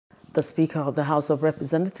The Speaker of the House of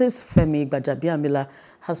Representatives, Femi Gbajabiamila,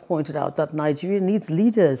 has pointed out that Nigeria needs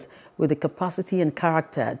leaders with the capacity and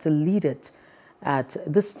character to lead it at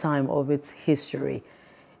this time of its history.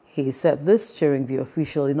 He said this during the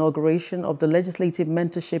official inauguration of the Legislative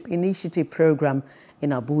Mentorship Initiative Program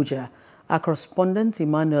in Abuja. Our correspondent,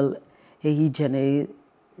 Emmanuel Ehijene,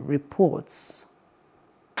 reports.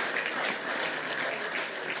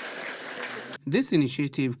 This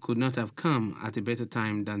initiative could not have come at a better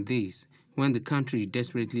time than this, when the country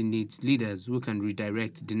desperately needs leaders who can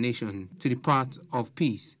redirect the nation to the path of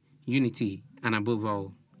peace, unity, and above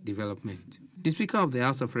all, development. The Speaker of the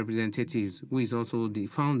House of Representatives, who is also the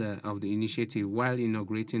founder of the initiative while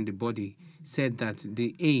inaugurating the body, said that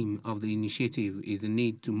the aim of the initiative is the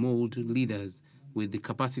need to mold leaders with the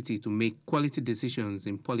capacity to make quality decisions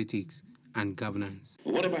in politics and governance.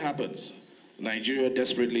 Whatever happens, Nigeria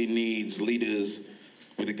desperately needs leaders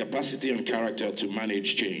with the capacity and character to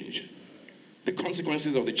manage change. The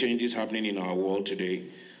consequences of the changes happening in our world today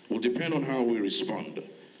will depend on how we respond,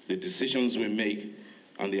 the decisions we make,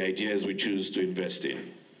 and the ideas we choose to invest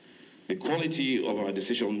in. The quality of our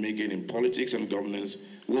decision-making in politics and governance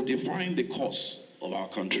will define the course of our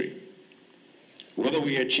country. Whether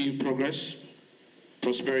we achieve progress,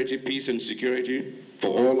 prosperity, peace, and security for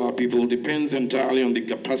all our people depends entirely on the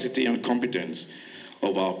capacity and competence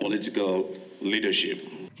of our political leadership.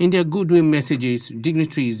 In their goodwill messages,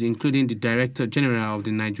 dignitaries, including the Director General of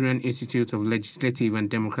the Nigerian Institute of Legislative and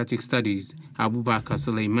Democratic Studies, Abubakar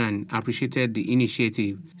Suleiman, appreciated the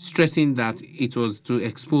initiative, stressing that it was to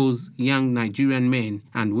expose young Nigerian men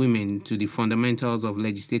and women to the fundamentals of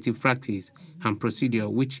legislative practice and procedure,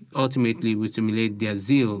 which ultimately will stimulate their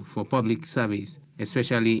zeal for public service,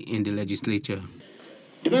 especially in the legislature.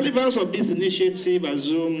 The relevance of this initiative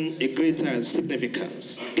assumes a greater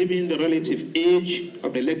significance, given the relative age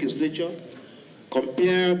of the legislature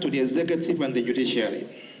compared to the executive and the judiciary.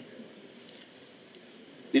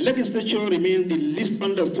 The legislature remains the least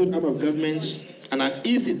understood arm of government and an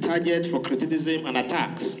easy target for criticism and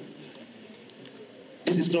attacks.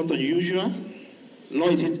 This is not unusual,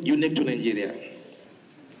 nor is it unique to Nigeria.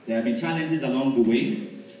 There have been challenges along the way,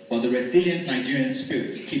 but the resilient Nigerian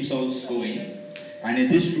spirit keeps us going. And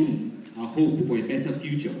in this room, our hope for a better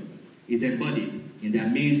future is embodied in the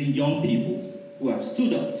amazing young people who have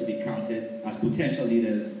stood up to be counted as potential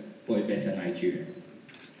leaders for a better Nigeria.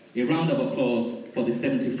 A round of applause for the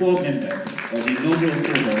 74 members of the inaugural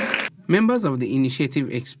cohort. Members of the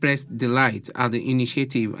initiative expressed delight at the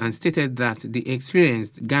initiative and stated that the experience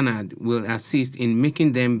garnered will assist in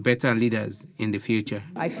making them better leaders in the future.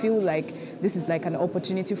 I feel like this is like an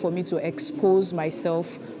opportunity for me to expose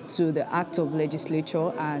myself to the act of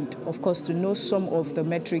legislature and, of course, to know some of the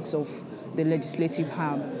metrics of the legislative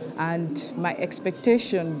arm. And my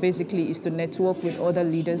expectation basically is to network with other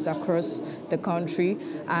leaders across the country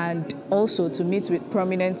and also to meet with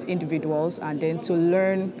prominent individuals and then to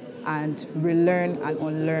learn and relearn and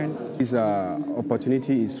unlearn. This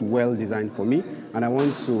opportunity is well designed for me, and I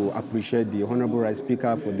want to appreciate the Honorable Right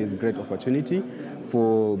Speaker for this great opportunity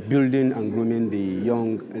for building and grooming the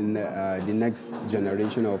young and the next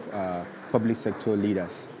generation of public sector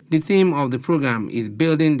leaders. The theme of the program is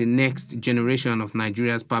building the next generation of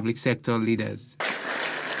Nigeria's public sector leaders.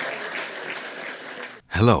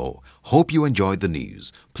 Hello, hope you enjoyed the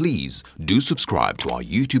news. Please do subscribe to our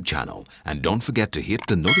YouTube channel and don't forget to hit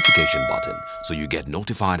the notification button so you get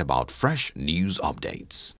notified about fresh news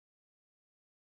updates.